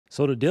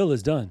So the deal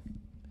is done.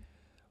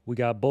 We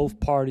got both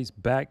parties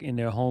back in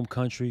their home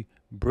country.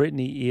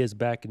 Brittany is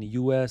back in the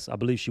U.S. I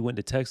believe she went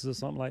to Texas or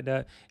something like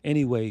that.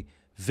 Anyway,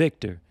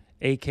 VIKTOR,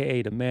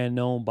 a.k.a. the man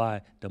known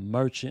by the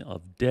Merchant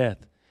of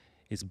Death,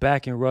 is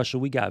back in Russia.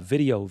 We got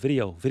video.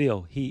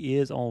 He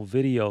is on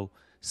video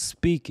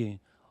speaking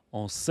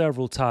on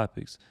several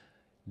topics.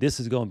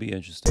 This is going to be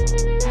interesting.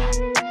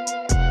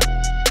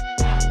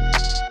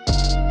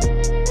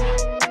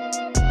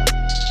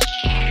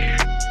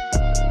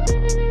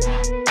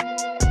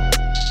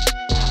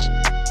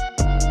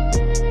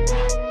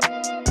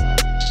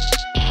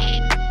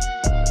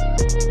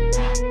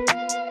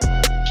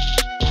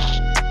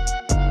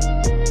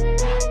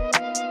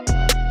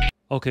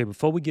 Okay,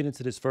 before we get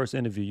into this first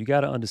interview, you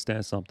got to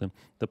understand something.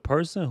 The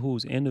person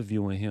who's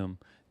interviewing him,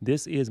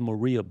 this is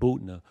Maria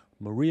Butina.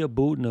 Maria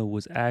Butina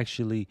was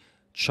actually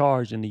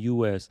charged in the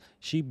U.S.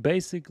 She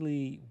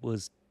basically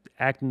was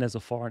acting as a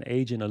foreign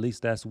agent, at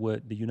least that's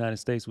what the United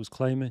States was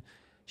claiming.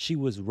 She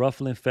was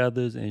ruffling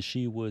feathers and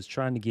she was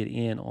trying to get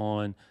in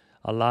on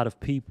a lot of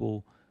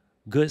people,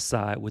 good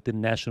side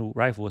within the National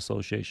Rifle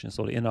Association,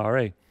 so the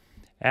NRA.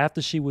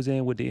 After she was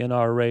in with the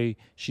NRA,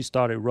 she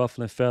started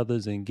ruffling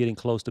feathers and getting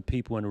close to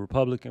people in the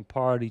Republican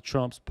Party,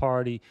 Trump's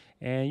party,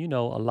 and, you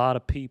know, a lot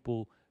of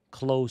people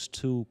close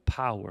to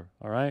power,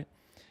 all right?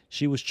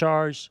 She was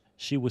charged.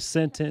 She was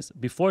sentenced.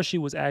 Before she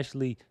was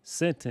actually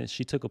sentenced,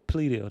 she took a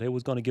plea deal. They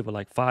was going to give her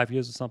like 5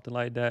 years or something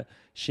like that.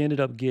 She ended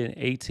up getting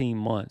 18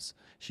 months.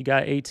 She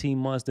got 18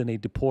 months, then they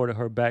deported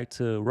her back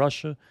to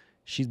Russia.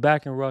 She's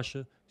back in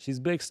Russia. She's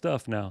big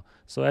stuff now.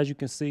 So as you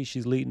can see,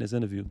 she's leading this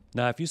interview.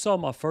 Now, if you saw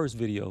my first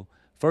video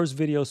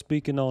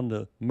speaking on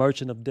the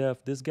Merchant of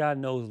Death, this guy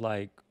knows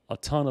like a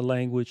ton of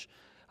language.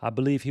 I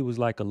believe he was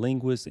like a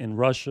linguist in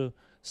Russia.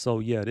 So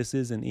yeah, this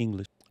is in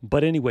English.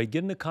 But anyway, get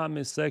in the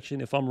comment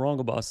section. If I'm wrong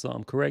about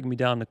something, correct me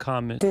down in the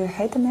comments. Do you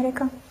hate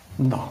America?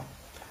 No.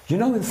 You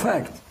know, in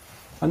fact,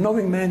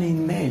 knowing many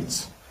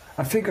inmates,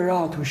 I figure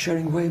out we're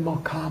sharing way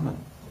more common.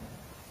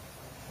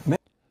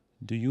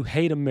 Do you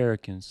hate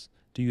Americans?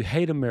 Do you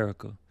hate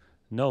America?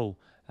 No,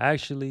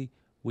 actually,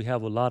 we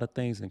have a lot of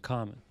things in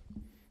common.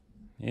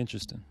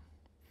 Interesting.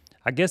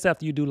 I guess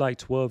after you do like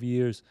 12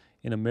 years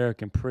in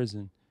American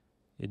prison,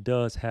 it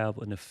does have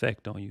an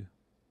effect on you.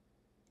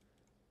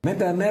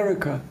 Maybe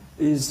America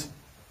is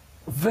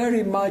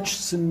very much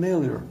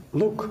similar.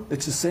 Look,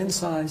 it's the same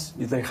size.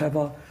 They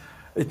have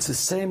it's the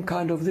same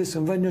kind of this.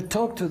 And when you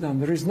talk to them,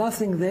 there is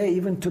nothing there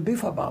even to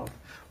beef about.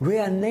 We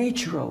are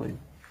naturally,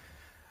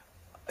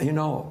 you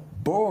know,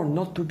 born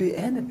not to be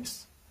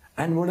enemies.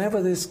 And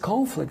whenever there's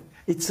conflict,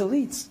 it's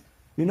elites.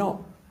 You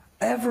know,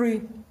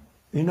 every,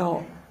 you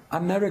know,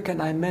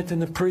 American I met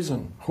in a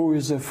prison who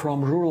is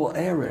from rural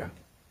area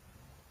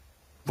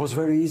was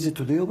very easy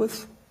to deal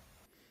with.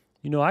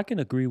 You know, I can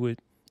agree with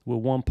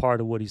one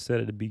part of what he said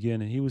at the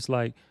beginning. He was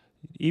like,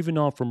 even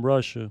though I'm from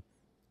Russia,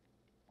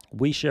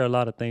 we share a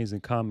lot of things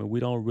in common. We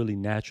don't really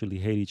naturally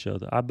hate each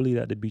other. I believe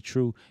that to be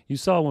true. You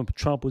saw when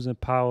Trump was in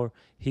power,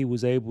 he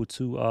was able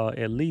to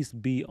at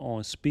least be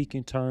on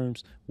speaking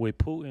terms with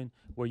Putin,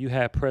 where you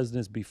had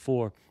presidents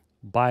before,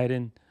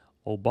 Biden,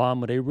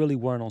 Obama, they really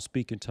weren't on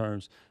speaking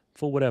terms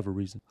for whatever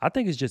reason. I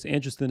think it's just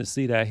interesting to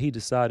see that he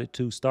decided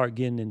to start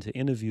getting into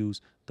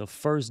interviews the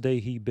first day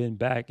he'd been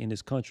back in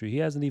this country. He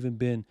hasn't even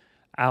been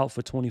out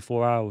for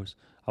 24 hours.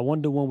 I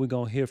wonder when we're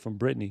going to hear from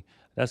Brittany.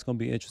 That's going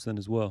to be interesting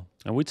as well.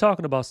 And we're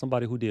talking about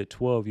somebody who did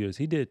 12 years.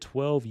 He did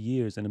 12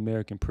 years in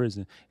American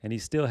prison, and he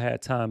still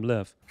had time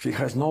left. He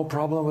has no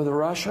problem with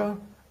Russia,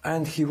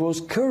 and he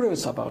was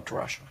curious about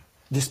Russia,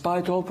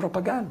 despite all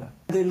propaganda.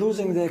 They're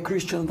losing their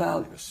Christian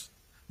values.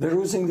 They're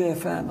losing their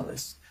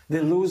families.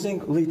 They're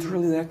losing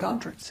literally their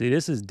country. See,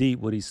 this is deep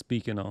what he's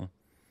speaking on.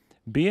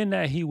 Being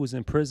that he was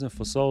in prison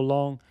for so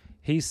long,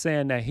 he's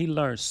saying that he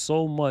learned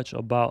so much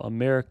about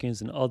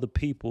Americans and other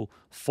people,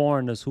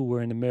 foreigners who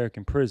were in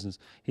American prisons.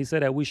 He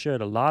said that we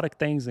shared a lot of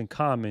things in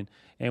common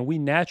and we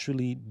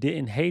naturally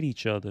didn't hate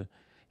each other.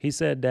 He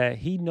said that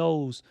he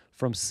knows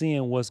from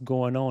seeing what's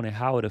going on and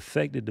how it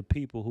affected the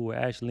people who were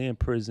actually in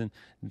prison,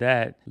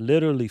 that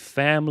literally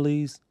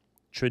families,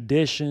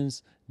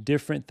 traditions,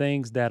 different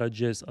things that are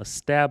just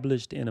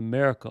established in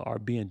America are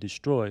being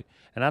destroyed.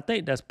 And I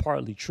think that's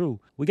partly true.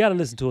 We got to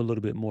listen to it a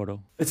little bit more,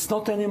 though. It's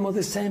not anymore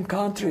the same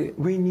country.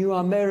 We knew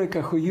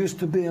America, who used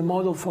to be a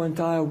model for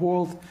entire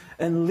world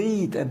and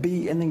lead and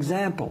be an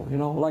example, you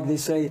know, like they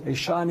say, a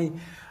shiny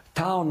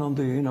town on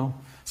the, you know,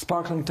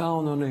 sparkling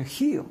town on a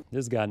hill.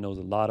 This guy knows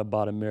a lot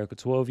about America.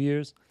 12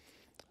 years,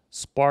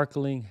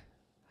 sparkling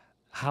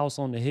house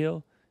on the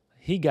hill.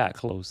 He got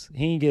close.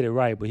 He didn't get it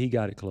right, but he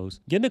got it close.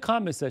 Get in the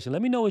comment section.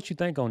 Let me know what you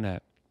think on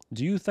that.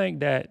 Do you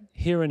think that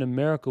here in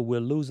America, we're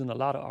losing a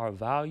lot of our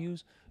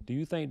values? Do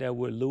you think that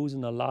we're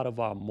losing a lot of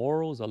our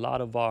morals, a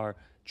lot of our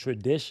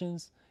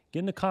traditions? Get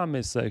in the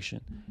comment section.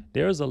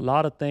 There's a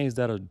lot of things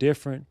that are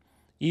different,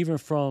 even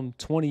from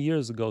 20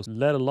 years ago,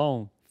 let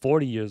alone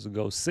 40 years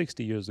ago,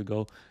 60 years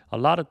ago. A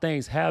lot of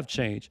things have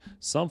changed.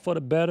 Some for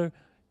the better,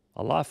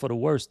 a lot for the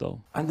worse,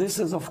 though. And this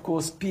is, of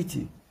course,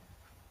 pity.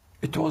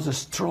 It was a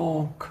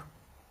strong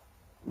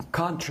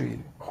country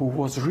who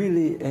was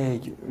really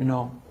a,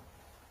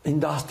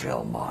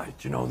 industrial might,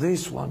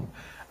 this one.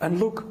 And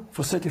look,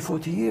 for 30,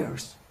 40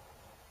 years,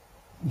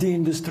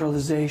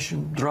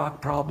 deindustrialization,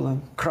 drug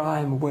problem,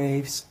 crime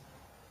waves.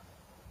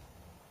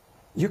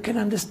 You can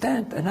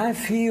understand, and I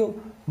feel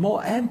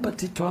more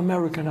empathy to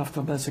American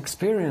after this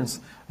experience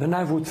than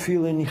I would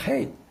feel any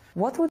hate.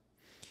 What would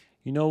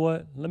You know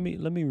what? Let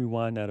me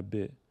rewind that a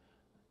bit.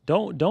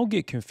 Don't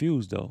get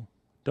confused though.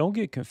 Don't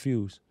get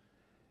confused.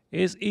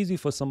 It's easy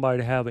for somebody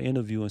to have an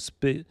interview and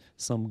spit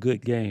some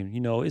good game.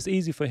 It's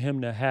easy for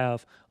him to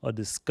have a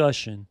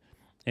discussion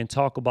and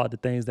talk about the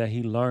things that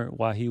he learned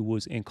while he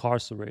was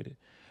incarcerated.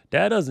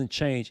 That doesn't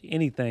change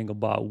anything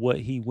about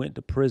what he went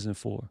to prison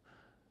for.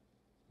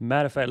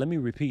 Matter of fact, let me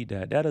repeat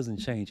that. That doesn't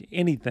change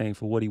anything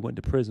for what he went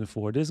to prison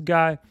for. This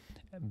guy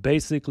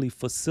basically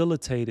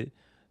facilitated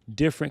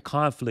different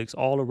conflicts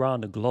all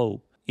around the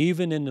globe.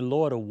 Even in The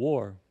Lord of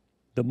War,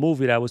 the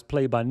movie that was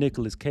played by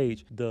Nicolas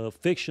Cage, the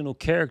fictional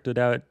character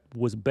that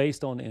was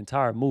based on the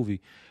entire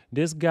movie,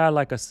 this guy,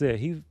 like I said,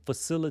 he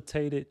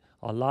facilitated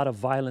a lot of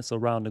violence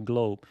around the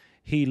globe.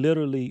 He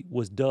literally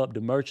was dubbed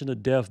the Merchant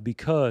of Death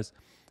because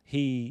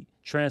he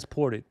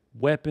transported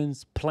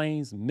weapons,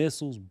 planes,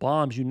 missiles,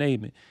 bombs, you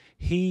name it.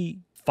 He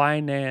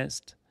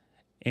financed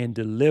and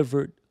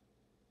delivered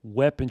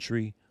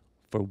weaponry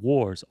for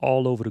wars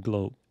all over the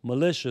globe.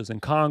 Militias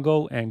in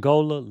Congo,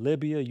 Angola,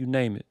 Libya, you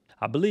name it.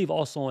 I believe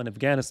also in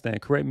Afghanistan,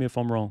 correct me if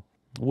I'm wrong,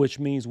 which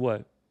means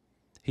what?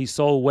 He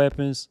sold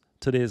weapons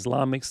to the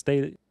Islamic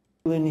State.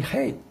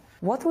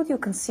 What would you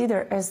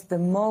consider as the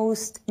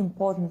most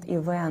important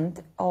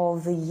event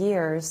of the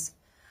years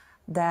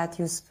that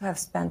you have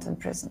spent in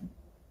prison?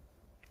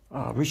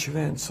 Which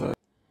events?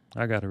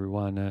 I got to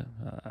rewind that.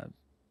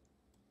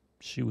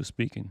 She was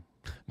speaking.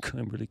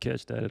 Couldn't really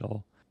catch that at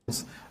all.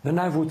 Then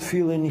I would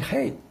feel any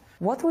hate.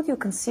 What would you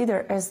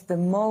consider as the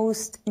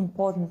most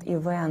important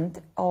event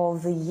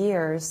of the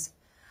years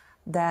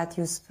that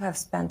you have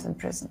spent in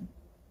prison?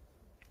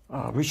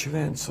 Which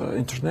events?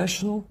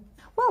 International?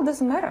 Well, it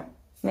doesn't matter.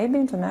 Maybe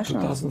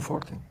international.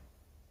 2014.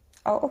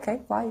 Oh,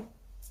 okay. Why?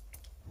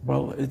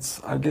 Well,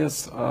 it's, I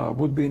guess,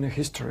 would be in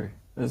history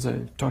as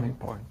a turning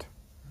point.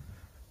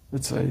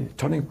 It's a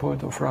turning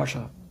point of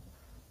Russia.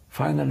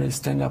 Finally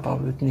stand up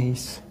on its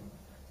knees.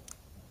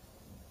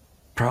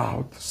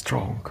 Proud,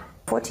 strong.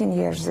 14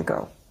 years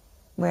ago,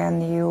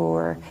 when you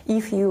were,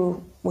 if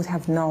you would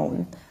have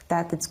known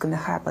that it's going to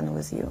happen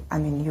with you, I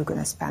mean, you're going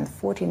to spend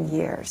 14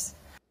 years.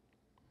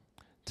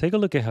 Take a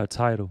look at her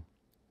title.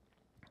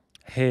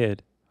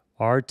 Head,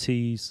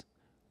 RT's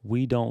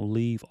We Don't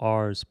Leave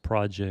Ours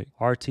Project.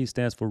 RT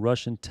stands for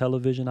Russian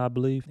Television, I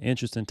believe.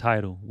 Interesting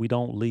title. We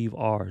Don't Leave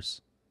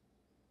Ours.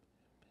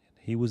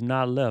 He was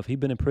not left. He'd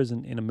been in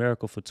prison in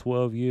America for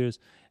 12 years,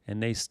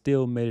 and they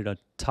still made it a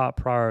top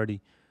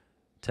priority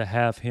to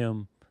have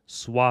him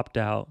swapped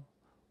out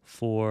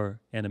for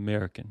an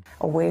American.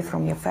 Away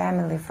from your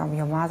family, from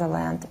your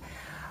motherland,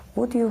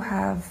 would you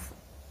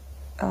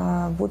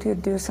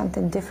do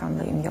something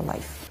differently in your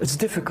life? It's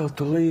difficult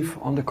to live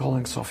on the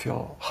callings of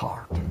your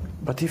heart.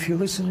 But if you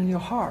listen in your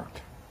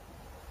heart,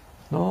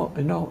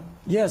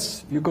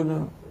 yes,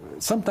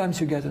 sometimes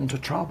you get into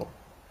trouble,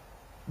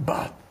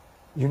 but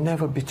you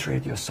never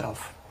betrayed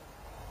yourself.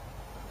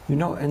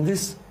 And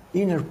this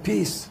inner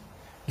peace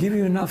gives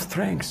you enough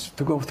strength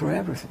to go through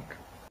everything.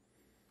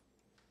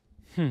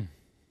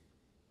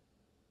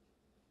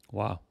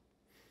 Wow.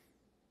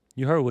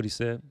 You heard what he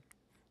said.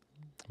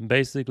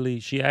 Basically,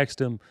 she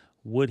asked him,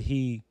 would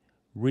he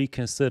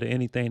reconsider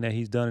anything that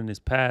he's done in his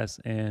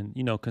past? And,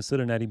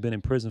 considering that he'd been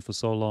in prison for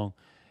so long.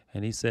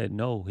 And he said,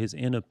 no, his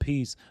inner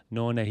peace,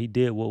 knowing that he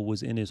did what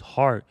was in his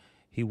heart,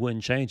 he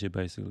wouldn't change it,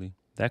 basically.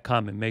 That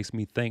comment makes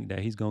me think that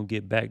he's going to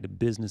get back to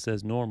business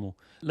as normal.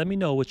 Let me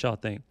know what y'all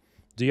think.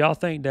 Do y'all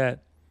think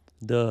that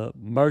the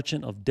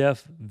Merchant of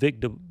Death,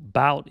 VIKTOR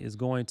BOUT, is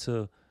going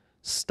to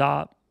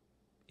stop?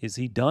 Is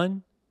he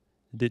done?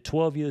 Did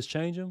 12 years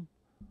change him?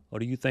 Or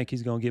do you think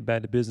he's going to get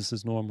back to business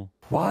as normal?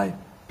 Why?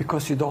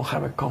 Because you don't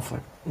have a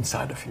conflict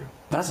inside of you.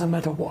 Doesn't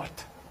matter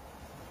what.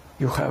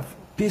 You have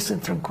peace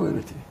and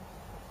tranquility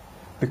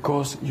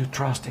because you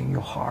trust in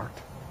your heart.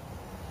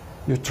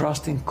 You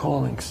trust in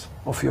callings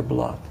of your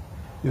blood.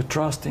 You're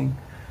trusting,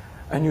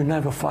 and you're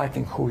never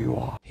fighting who you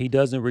are. He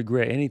doesn't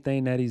regret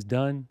anything that he's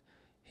done.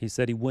 He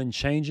said he wouldn't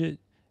change it.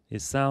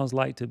 It sounds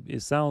like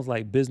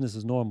business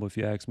as normal, if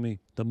you ask me.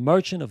 The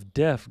Merchant of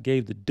Death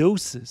gave the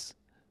deuces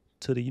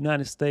to the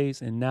United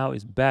States and now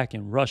is back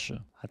in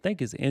Russia. I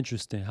think it's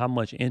interesting how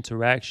much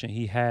interaction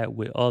he had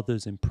with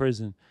others in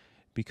prison,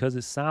 because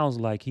it sounds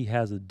like he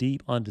has a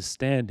deep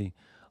understanding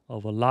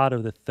of a lot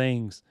of the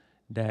things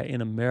that in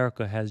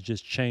America has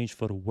just changed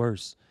for the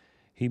worse.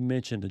 He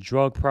mentioned the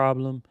drug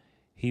problem.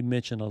 He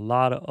mentioned a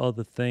lot of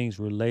other things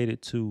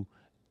related to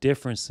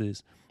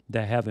differences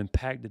that have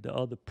impacted the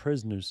other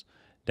prisoners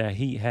that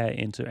he had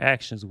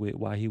interactions with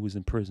while he was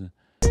in prison.